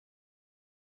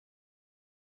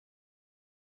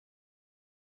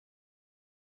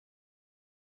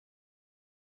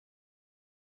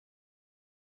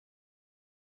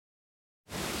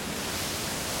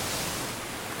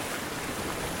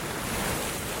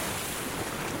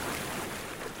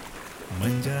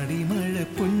മഞ്ചാടി മഴ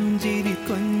പുഞ്ചിരി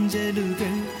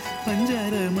കൊഞ്ചലുകൾ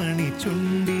പഞ്ചാരമണി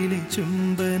ചുണ്ടിലെ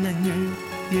ചുംബനങ്ങൾ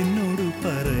എന്നോട്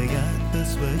പറയാത്ത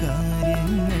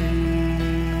സ്വകാര്യങ്ങൾ.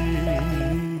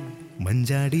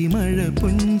 മഞ്ചാടി മഴ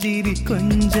പുഞ്ചിരി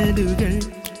കൊഞ്ചലുകൾ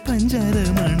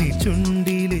പഞ്ചാരമണി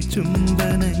ചുണ്ടിലെ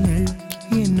ചുംബനങ്ങൾ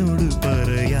എന്നോട്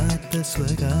പറയാത്ത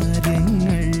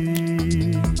സ്വകാര്യങ്ങൾ.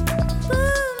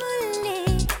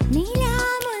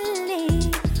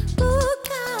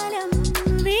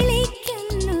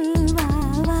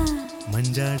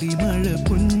 മഞ്ചാടി മഴ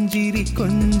പുഞ്ചിരി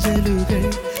കൊഞ്ചലുകൾ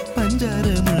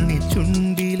പഞ്ചാരമണി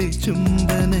ചുണ്ടിലെ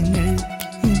ചുംബനങ്ങൾ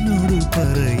എന്നോട്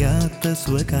പറയാത്ത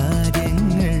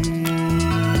സ്വകാര്യങ്ങൾ.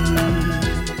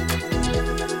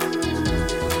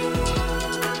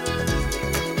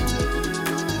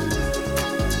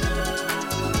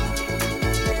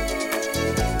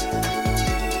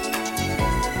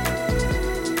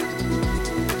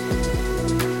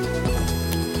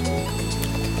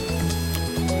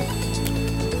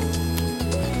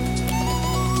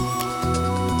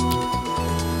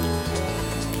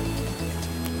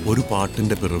 ഒരു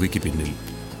പാട്ടിൻ്റെ പിറവിക്ക് പിന്നിൽ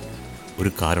ഒരു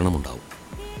കാരണമുണ്ടാവും.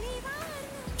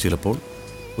 ചിലപ്പോൾ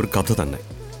ഒരു കഥ തന്നെ.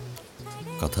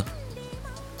 കഥ,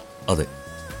 അതെ,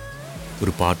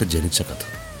 ഒരു പാട്ട് ജനിച്ച കഥ.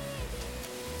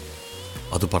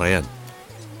 അത് പറയാൻ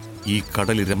ഈ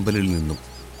കടലിരമ്പലിൽ നിന്നും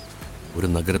ഒരു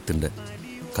നഗരത്തിൻ്റെ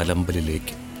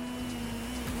കലമ്പലിലേക്ക്,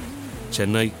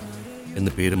 ചെന്നൈ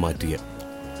എന്ന് പേര് മാറ്റിയ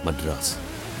മദ്രാസ്,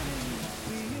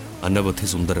 അനവധി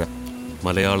സുന്ദര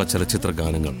മലയാള ചലച്ചിത്ര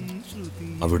ഗാനങ്ങൾ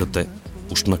അവിടുത്തെ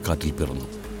ഉഷ്ണക്കാറ്റിൽ പിറന്നു.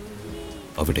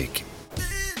 അവിടേക്ക്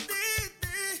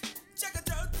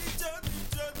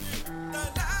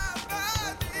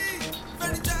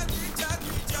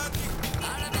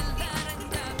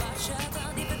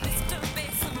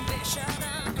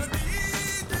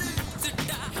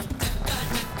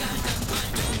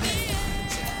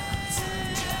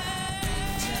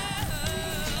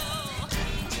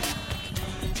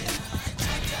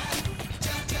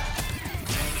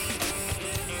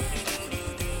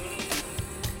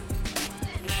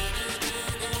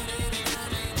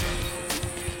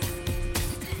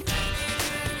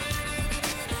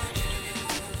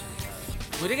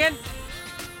മുരുകൻ,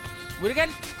 മുരുകൻ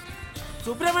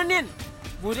സുബ്രഹ്മണ്യൻ,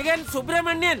 മുരുകൻ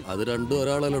സുബ്രഹ്മണ്യൻ. അത് രണ്ടും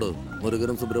ഒരാളല്ലോ,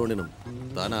 മുരുകനും സുബ്രഹ്മണ്യനും.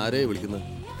 താൻ ആരെയാ വിളിക്കുന്നത്?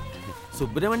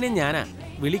 സുബ്രഹ്മണ്യൻ ഞാനാ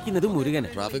വിളിക്കുന്നത്. മുരുകൻ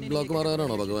ട്രാഫിക് ബ്ലോക്ക്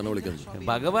മാറാനാണോ ഭഗവാനെ വിളിക്കുന്നത്?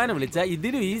 ഭഗവാനെ വിളിച്ചാൽ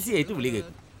ഇതിനും ഈസി ആയിട്ട് വിളി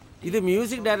കേൾക്കും. ഇത്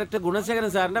മ്യൂസിക് ഡയറക്ടർ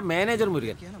ഗുണശേഖരൻ സാറിന്റെ മാനേജർ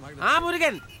മുരുകൻ. ആ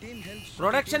Murugan,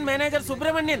 production manager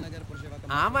Subramanian.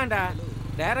 ആമാണ്ടാ,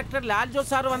 director Lal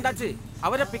Jose sir വന്നാച്ച്.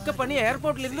 അവരെ പിക്കപ്പ് പണി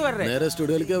എയർപോർട്ടിൽ ഇന്ന് വരേ. നേരെ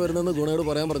സ്റ്റുഡിയോയിലേക്ക് വരുന്നെന്ന് ഗുണയോട്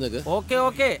പറയാൻ പറഞ്ഞേക്ക്. Okay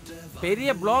okay. പെരിയ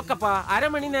ബ്ലോക്ക് അപ്പാ,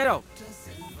 അരമണി നേരം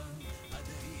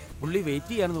പുള്ളി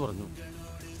വെയിറ്റ് ചെയ്യാണെന്ന് പറഞ്ഞു.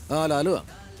 ആ ലാലുവാ,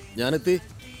 ഞാനെത്തി.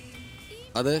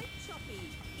 അതെ,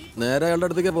 നേരെ അയാളുടെ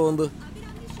അടുത്തേക്കാണ് പോകുന്നത്.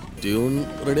 ട്യൂൺ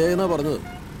റെഡി ആയിന്നാ പറഞ്ഞത്.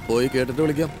 പോയി കേട്ടിട്ട്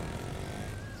വിളിക്കാം.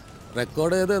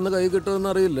 റെക്കോർഡ് ചെയ്ത് എന്ന് കൈ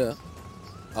കിട്ടുമെന്ന് അറിയില്ല.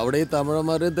 അവിടെ ഈ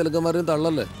തമിഴന്മാരെയും തെലുങ്കന്മാരെയും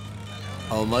തള്ളല്ലേ,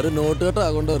 അവന്മാർ നോട്ട്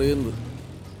കേട്ടാകൊണ്ട് അറിയുന്നത്.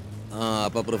 ആ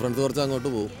അപ്പം പ്രിഫറൻസ് കുറച്ച് അങ്ങോട്ട്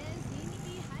പോകും.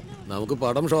 നമുക്ക്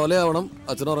പടം ഷോലയാവണം.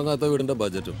 അച്ഛനുറങ്ങാത്ത വീടിൻ്റെ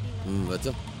ബഡ്ജറ്റും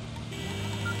വെച്ചോ.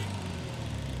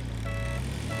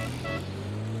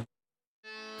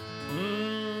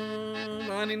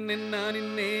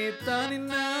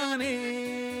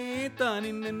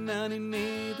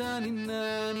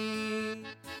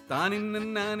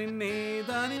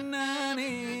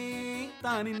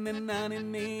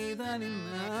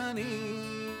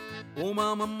 ഓ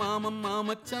മാമം മാമം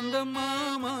മാമ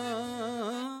ചന്ദമാമ,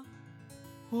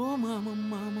 ഓ മാമം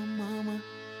മാമം മാമ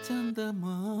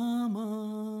ചന്ദമാമ.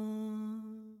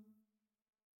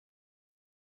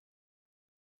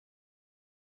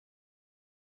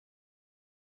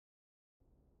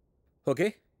 Okay,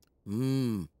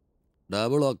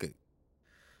 double okay.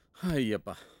 Ayyappa,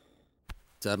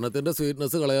 ചരണത്തിന്റെ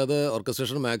sweetness കളയാതെ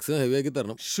ഓർക്കസ്ട്രേഷൻ മാക്സിമം ഹെവി ആക്കി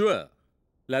തരണം. Sure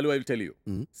Lalu, I will tell you.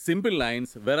 Simple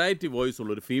lines, variety voice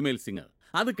ഉള്ള ഒരു ഫീമെയിൽ സിംഗർ.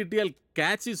 അത് കിട്ടിയാൽ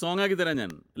കാച്ചി സോങ് ആക്കി തരാൻ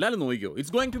ഞാൻ. ലാലു നോക്കിക്കോ,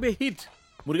 it's going to B A hit.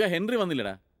 Muruga, Henry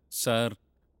വന്നില്ലടാ sir.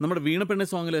 നമ്മുടെ വീണപ്പെണ്ണ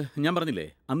സോങ്ങിൽ ഞാൻ പറഞ്ഞില്ലേ,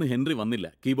 അന്ന് ഹെൻറി വന്നില്ല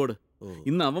കീബോർഡ്.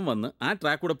 ഇന്ന് അവൻ വന്ന് ആ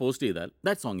ട്രാക്ക് കൂടെ പോസ്റ്റ് ചെയ്താൽ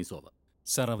that song is over.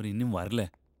 Sir, അവർ ഇന്നും വരല.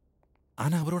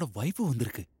 Anna അവരോட wife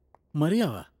വന്നിருக்கு.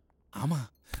 മറിയാവാ? ആമാ.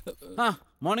 ആ,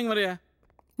 മോർണിംഗ് മറിയ.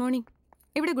 മോർണിംഗ്.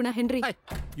 എവിടെ ഗുണ? Henry,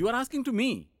 you are asking to me.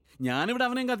 ഞാനിവിടെ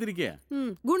അവനെയും കാത്തിരിക്കുക.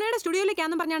 ഗുണയുടെ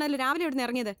സ്റ്റുഡിയോയിലേക്കാന്നും പറഞ്ഞാണല്ലോ രാവിലെ ഇവിടുന്ന്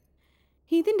ഇറങ്ങിയത്.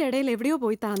 ഇതിന്റെ ഇടയിൽ എവിടെയോ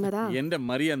പോയി താന്നതാ. എന്റെ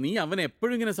മറിയ, നീ അവനെ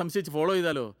എപ്പോഴും ഇങ്ങനെ സംശയിച്ച് ഫോളോ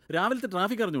ചെയ്താലോ? രാവിലത്തെ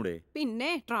ട്രാഫിക് അറിഞ്ഞൂടെ? പിന്നെ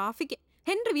ട്രാഫിക്.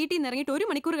 ഹെൻറി വീട്ടിൽ നിന്ന് ഇറങ്ങിയിട്ട് 1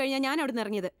 മണിക്കൂർ കഴിഞ്ഞാൽ ഞാൻ അവിടെ നിന്ന്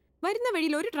ഇറങ്ങിയത്. വരുന്ന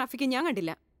വഴിയിൽ ഒരു ട്രാഫിക്കും ഞാൻ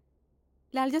കണ്ടില്ല.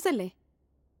 ലാൽജോസ് അല്ലേ?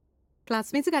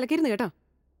 ക്ലാസ്മേറ്റ്സ് കലക്കിയിരുന്നു കേട്ടോ.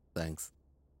 താങ്ക്സ്.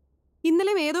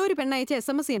 ഇന്നലെയും ഏതോ ഒരു പെണ്ണയച്ച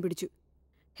SMS ഞാൻ പിടിച്ചു.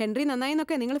 ഹെൻറി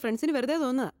നന്നായിന്നൊക്കെ നിങ്ങൾ ഫ്രണ്ട്സിന് വെറുതെ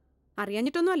തോന്നുക.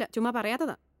 അറിയാഞ്ഞിട്ടൊന്നുമല്ല, ചുമ്മാ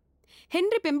പറയാത്തതാ.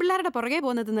 ഹെൻറി പെമ്പിള്ളാരുടെ പുറകെ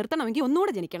പോകുന്നത് നിർത്തണമെങ്കിൽ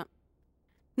ഒന്നുകൂടെ ജനിക്കണം.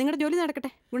 നിങ്ങളുടെ ജോലി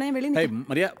നടക്കട്ടെ. ഗുണയം വെളി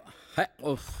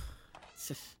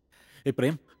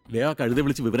പ്രേം വേഗം കഴുത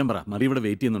വിളിച്ച് വിവരം പറ. മറി ഇവിടെ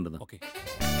വെയിറ്റ് ചെയ്യുന്നുണ്ടെന്ന്. ഓക്കെ.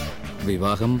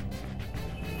 വിവാഹം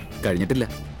കഴിഞ്ഞിട്ടില്ല,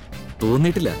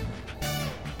 തോന്നിയിട്ടില്ല,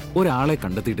 ഒരാളെ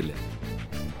കണ്ടെത്തിയിട്ടില്ല.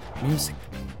 മ്യൂസിക്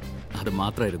അത്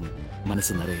മാത്രമായിരുന്നു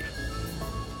മനസ്സ് നിറയെ.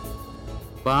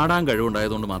 പാടാൻ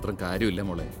കഴിവുണ്ടായതുകൊണ്ട് മാത്രം കാര്യമില്ല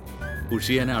മോളെ. പുഷ്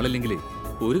ചെയ്യാൻ ആളില്ലെങ്കിലേ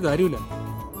ഒരു കാര്യമില്ല.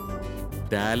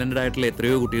 ടാലന്റഡ് ആയിട്ടുള്ള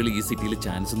എത്രയോ കുട്ടികൾ ഈ സിറ്റിയിൽ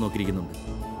ചാൻസ് നോക്കിയിരിക്കുന്നുണ്ട്.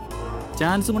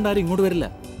 ചാൻസ് കൊണ്ട് ആരും ഇങ്ങോട്ട് വരില്ല.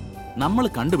 നമ്മൾ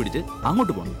കണ്ടുപിടിച്ച്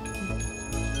അങ്ങോട്ട് പോകണം.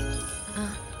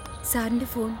 സാറിന്റെ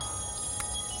ഫോൺ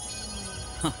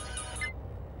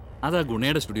അതാ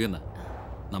ഗുണയുടെ സ്റ്റുഡിയോ എന്നാ.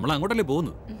 നമ്മൾ അങ്ങോട്ടല്ലേ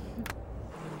പോകുന്നു.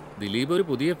 ദിലീപ് ഒരു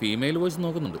പുതിയ ഫീമെയിൽ വോയിസ്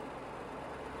നോക്കുന്നുണ്ട്.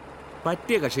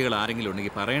 പറ്റിയ കക്ഷികൾ ആരെങ്കിലും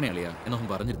ഉണ്ടെങ്കിൽ പറയണേ അളിയാ എന്നൊന്നും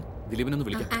പറഞ്ഞിരുന്നു. ദിലീപിനൊന്ന്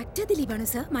വിളിക്കാം. Actor ദിലീപാണോ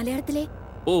sir? മലയാളത്തിലെ?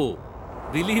 ഓ,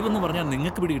 ദിലീപ് എന്ന് പറഞ്ഞാൽ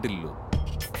നിങ്ങൾക്ക് പിടികിട്ടില്ലല്ലോ.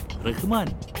 റഹ്മാൻ,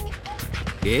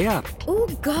 AR. ഓ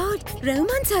ഗോഡ്,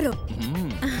 റഹ്മാൻ സാറോ?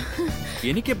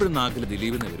 എനിക്കെപ്പോഴും നാക്കിൽ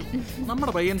ദിലീപിനെ വരും.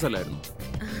 നമ്മുടെ പയ്യൻസ് അല്ലായിരുന്നു.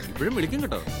 ഇപ്പോഴും വിളിക്കും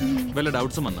കേട്ടോ, വല്ല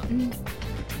ഡൗട്ട്സും വന്നാ.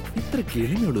 ഇത്ര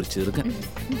കിഴിഞ്ഞുള്ളൊരു ചെറുക്കൻ.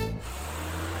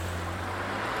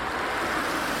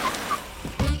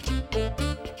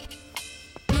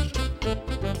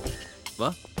 വാ,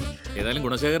 ഏതായാലും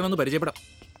ഗുണശേഖരൻ ഒന്ന് പരിചയപ്പെടാം.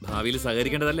 ഭാവിയിൽ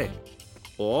സഹകരിക്കേണ്ടതല്ലേ.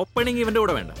 ഓപ്പണിംഗ് ഇവന്റെ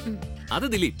കൂടെ വേണ്ട, അത്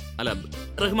ദിലീപ് അല്ല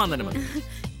റഹ്മാൻ തന്നെ മതി.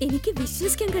 എനിക്ക്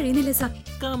വിശ്വസിക്കാൻ കഴിയുന്നില്ല സർ.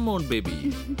 കം ഓൺ ബേബി,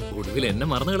 ഒടുവിൽ എന്നെ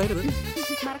മറന്നു കളയരുത്.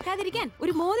 മറക്കാതിരിക്കാൻ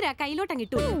ഒരു മോതിര കയ്യിലോട്ടങ്ങ്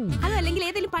ഇട്ടു. അതല്ലെങ്കിൽ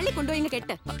ഏതെങ്കിലും പള്ളി കൊണ്ടുപോയി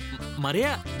കെട്ട്. മറിയ,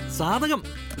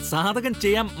 സാധകം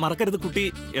ചെയ്യാൻ മറക്കരുത് കുട്ടി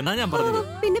എന്നാ ഞാൻ പറഞ്ഞത്.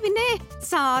 പിന്നെ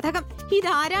സാധകം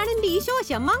ഇതാരാണ്? എന്റെ ഈശോ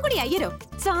ശമ്മാങ്കുടി അയ്യരോ?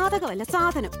 സാധകമല്ല,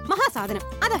 സാധനം, മഹാസാധനം.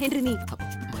 അതാ ഹെൻറി നീ.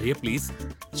 മറിയ പ്ലീസ്,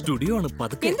 സ്റ്റുഡിയോ ആണ്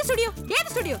പതുക്കെ. എന്ത് സ്റ്റുഡിയോ? ഏത്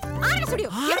സ്റ്റുഡിയോ? ആരുടെ സ്റ്റുഡിയോ?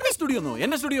 സ്റ്റുഡിയോ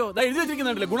എന്നെ സ്റ്റുഡിയോ എഴുതി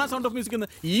വെച്ചിരിക്കുന്നുണ്ടല്ലേ ഗുണ സൗണ്ട് ഓഫ് മ്യൂസിക്.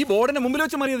 ഈ ബോർഡിന് മുമ്പിൽ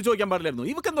വെച്ച് മറിയത് ചോദിക്കാൻ പാടില്ലായിരുന്നു.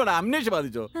 ഇവക്ക് എന്തോടാ അമ്നേഷ്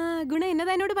ബാധിച്ചോ? ഗുണ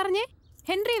എന്നതാ എന്നോട് പറഞ്ഞേ?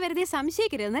 ഹെൻറി വെറുതെ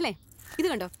സംശയിക്കരുതെന്നല്ലേ? ഇത്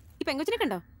കണ്ടോ, ഈ പെങ്കൊച്ചിനെ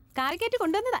കണ്ടോ? കാറിക്കേറ്റ്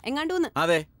കൊണ്ടുവന്നതാ എങ്ങാണ്ടൂന്ന്.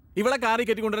 അതെ, ഇവിടെ കാറി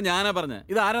കയറ്റി കൊണ്ടുവരാൻ ഞാനാ പറഞ്ഞ.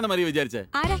 ഇത് ആരാന്ന് മറിയ വിചാരിച്ചേ?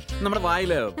 നമ്മുടെ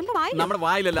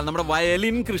വായിലല്ല, നമ്മുടെ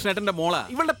വയലിൻ കൃഷ്ണേട്ടന്റെ മോളാ.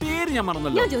 ഇവളുടെ പേര് ഞാൻ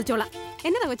മറന്നല്ലോ. ഞാൻ ചോദിച്ചോളാം,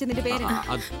 എന്നതാ കൊച്ചതിന്റെ പേര്?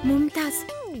 മുംതാസ്.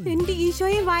 എന്റെ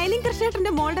ഈശോയെ, വയലിൻ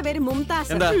കൃഷ്ണേട്ടന്റെ മോളുടെ പേര്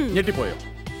മുംതാസ്. എന്താ ഞെട്ടിപ്പോയോ?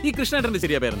 ഈ കൃഷ്ണേട്ടന്റെ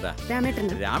ശരിയാ പേരെന്താ?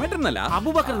 രാമേട്ടനല്ല,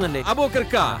 അബൂബക്കർ എന്നല്ലേ?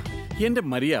 അബൂബക്കർക്കാ. എന്റെ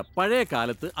മരിയ, പഴയ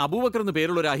കാലത്ത് അബൂബക്കർ എന്ന്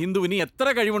പേരുള്ള ഒരു അഹിന്ദുവിന് എത്ര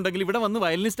കഴിവുണ്ടെങ്കിലും ഇവിടെ വന്ന്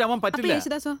വയലിനിസ്റ്റ് ആവാൻ പറ്റില്ല.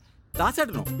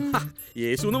 ദാസേട്ടനോ?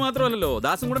 യേശു എന്ന് മാത്രമല്ലല്ലോ,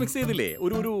 ദാസും കൂടെ മിക്സ് ചെയ്തില്ലേ?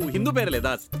 ഒരു ഹിന്ദു പേരല്ലേ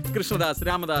ദാസ്? കൃഷ്ണദാസ്,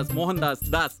 രാമദാസ്, മോഹൻദാസ്,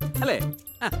 ദാസ് അല്ലേ?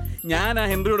 ഞാൻ ആ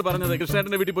ഹെൻറിയോട് പറഞ്ഞത്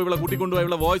കൃഷ്ണേട്ടന്റെ വീട്ടിൽ പോയി ഇവിടെ കൂട്ടിക്കൊണ്ടുപോയി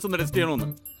ഇവിടെ വോയിസ് ഒന്ന് ടെസ്റ്റ് ചെയ്യണമെന്ന്.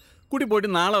 കൂട്ടി പോയിട്ട്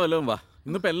നാളെ വല്ലതും വാ.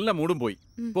 ഇന്നിപ്പോ എല്ലാം മൂടും പോയി.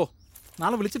 പോ,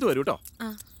 നാളെ വിളിച്ചിട്ട് വരൂ കേട്ടോ.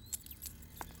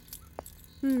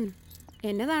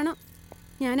 എന്നതാണോ,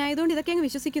 ഞാനായതുകൊണ്ട് ഇതൊക്കെ അങ്ങ്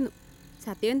വിശ്വസിക്കുന്നു.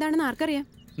 സത്യം എന്താണെന്ന് ആർക്കറിയാം?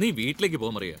 നീ വീട്ടിലേക്ക്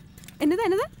പോകാൻ മറിയ.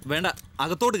 എന്നതാ? വേണ്ട,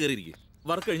 അകത്തോട്ട് കയറിയിരിക്കും.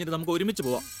 വർക്ക് കഴിഞ്ഞിട്ട് നമുക്ക് ഒരുമിച്ച്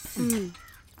പോവാം.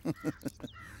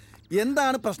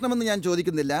 എന്താണ് പ്രശ്നമെന്ന് ഞാൻ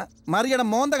ചോദിക്കുന്നില്ല. മറിയുടെ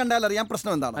മോന്ത കണ്ടാൽ അറിയാം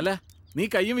പ്രശ്നം എന്താണ്. അല്ല, നീ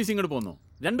കയ്യും വീശി ഇങ്ങോട്ട് പോന്നോ?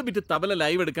 2 ബിറ്റ് തബല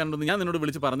ലൈവ് എടുക്കാനുണ്ടെന്ന് ഞാൻ നിന്നോട്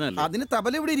വിളിച്ച് പറഞ്ഞതല്ലേ? അതിന്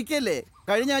തബല ഇവിടെ ഇരിക്കല്ലേ.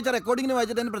 കഴിഞ്ഞ ആഴ്ച റെക്കോർഡിങ്ങിന്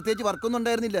വായിച്ചിട്ട് അതിന് പ്രത്യേകിച്ച് വർക്കൊന്നും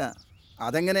ഉണ്ടായിരുന്നില്ല.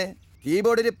 അതെങ്ങനെ?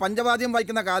 കീബോർഡിൽ പഞ്ചവാദ്യം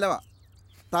വായിക്കുന്ന കാലമാ.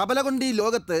 തബല കൊണ്ട് ഈ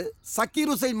ലോകത്ത് സക്കീർ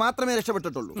ഹുസൈൻ മാത്രമേ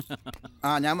രക്ഷപ്പെട്ടിട്ടുള്ളൂ.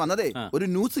 ഞാൻ വന്നതേ ഒരു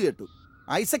ന്യൂസ് കേട്ടു.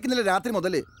 ഐസക് ഇന്നലെ രാത്രി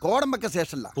മുതൽ കോടമ്പക്ക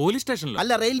സ്റ്റേഷനില. പോലീസ് സ്റ്റേഷനിൽ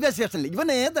അല്ല, റെയിൽവേ സ്റ്റേഷനിൽ. ഇവൻ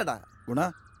ഏതടാ ഗുണ?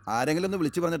 ആരെങ്കിലും ഒന്ന്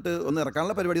വിളിച്ചു പറഞ്ഞിട്ട് ഒന്ന്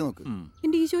ഇറക്കാനുള്ള പരിപാടി നോക്ക്.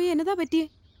 എന്റെ ഈശോയെ, എന്നതാ പറ്റിയേ?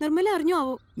 നിർമ്മല അറിഞ്ഞോ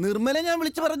ആവോ? നിർമ്മല ഞാൻ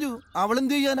വിളിച്ചു പറഞ്ഞു.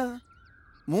 അവളെന്ത് ചെയ്യാനാ?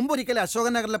 മുമ്പൊരിക്കൽ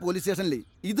അശോകൻ നഗറിലെ പോലീസ് സ്റ്റേഷനിൽ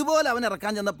ഇതുപോലെ അവൻ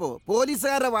ഇറക്കാൻ ചെന്നപ്പോ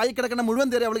പോലീസുകാരുടെ വായി കിടക്കുന്ന മുഴുവൻ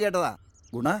തേരെ അവള് കേട്ടതാ.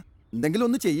 ഗുണ, എന്തെങ്കിലും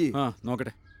ഒന്ന് ചെയ്യ്.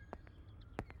 നോക്കട്ടെ.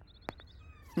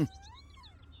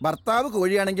 ഭർത്താവ്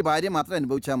കോഴിയാണെങ്കിൽ ഭാര്യ മാത്രം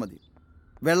അനുഭവിച്ചാൽ മതി.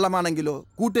 വെള്ളമാണെങ്കിലോ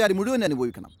കൂട്ടുകാർ മുഴുവൻ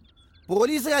അനുഭവിക്കണം.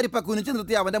 പോലീസുകാരിപ്പ കുനിച്ചു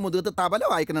നിർത്തി അവന്റെ മുതുകത്ത് തബല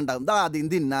വായിക്കണുണ്ടാവും. ദാദിൻ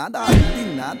തിന്ന, ദാദിൻ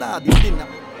തിന്ന, ദാദിൻ തിന്ന.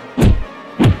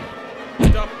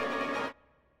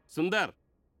 സുന്ദർ,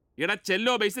 ഇട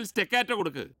ചെല്ലോ ബേസിൽ സ്റ്റെക്കാറ്റോ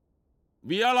കൊടുക്ക്.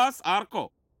 വിയോളാസ് ആർക്കോ,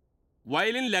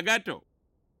 violin ലഗാറ്റോ,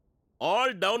 all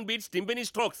down beats ടിംപനി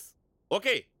strokes.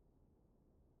 Okay.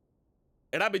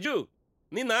 എടാ ബിജു,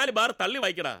 നീ 4 ബാർ തള്ളി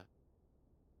വായിക്കടാ.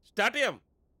 സ്റ്റാർട്ട് ചെയ്യാം.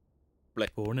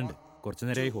 ഫോണുണ്ട്, കുറച്ചു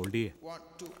നേരമായി ഹോൾഡ് ചെയ്യേ.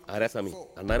 ആരാ സ്വാമി?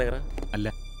 അണ്ണാനഗറ അല്ല,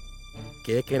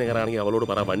 KK നഗറാണെങ്കിൽ അവളോട്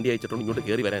പറ വണ്ടി അയച്ചിട്ടുണ്ട് ഇങ്ങോട്ട്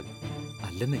കയറി വരാൻ.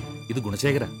 അല്ലെന്നേ, ഇത്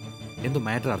ഗുണശേഖര. എന്തോ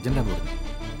മാറ്റർ അർജന്റാന്ന് പറഞ്ഞു.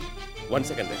 1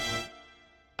 സെക്കൻഡ്.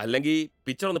 അല്ലെങ്കിൽ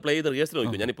പിക്ചർ ഒന്ന് പ്ലേ ചെയ്ത് റിഹേഴ്സൽ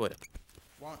നോക്കൂ. ഞാനിപ്പോ വരാം.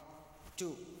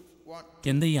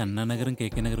 എന്താ ഈ അണ്ണാനഗറും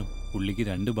KK നഗറും? പുള്ളിക്ക്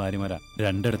 2 ഭാര്യമാരാ,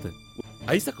 2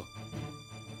 ഐസക്കോ?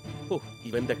 ഓ,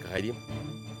 ഇവന്റെ കാര്യം.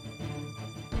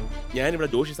 ഞാനിവിടെ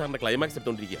ജോഷി സാറിന്റെ ക്ലൈമാക്സ്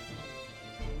എടുത്തോണ്ടിരിക്കുക.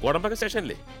 കോടമ്പക്ക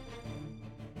സ്റ്റേഷനില്ലേ?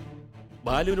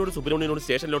 ബാലുവിനോട് സുബ്രഹ്മണ്യനോട്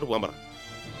സ്റ്റേഷനിലോട്ട് പോകാൻ പറ.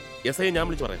 എസ് ഐ ഞാൻ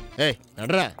വിളിച്ചു പറയാം.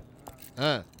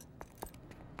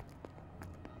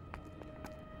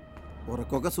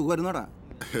 ഉറക്കമൊക്കെ സുഖമായിരുന്നോടാ?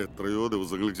 എത്രയോ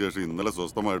ദിവസങ്ങൾക്ക് ശേഷം ഇന്നലെ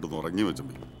സ്വസ്ഥമായിട്ട് ഉറങ്ങി വെച്ചു.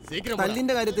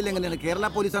 തല്ലിന്റെ കാര്യത്തിൽ എങ്ങനെയാണ്? കേരള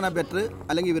പോലീസാണ് ബെറ്റർ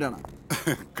അല്ലെങ്കിൽ ഇവരാണ്?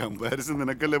 കമ്പാരിസൺ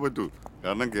നിനക്കല്ലേ പറ്റൂ.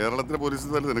 കാരണം കേരളത്തിലെ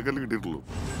പോലീസ് തന്നെ നിനക്കല്ലേ കിട്ടിയിട്ടുള്ളൂ.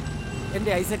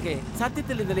 എന്റെ ഐസക്കെ,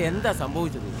 സത്യത്തിൽ ഇന്നലെ എന്താ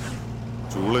സംഭവിച്ചത്?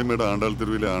 ചൂളൈമേട് ആണ്ടാൾ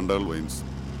തെരുവിലെ ആണ്ടാൾ വൈൻസ്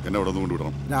എന്നെ അവിടെ നിന്ന്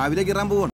കൊണ്ടുവിടണം. രാവിലെ കയറാൻ പോവാണ്.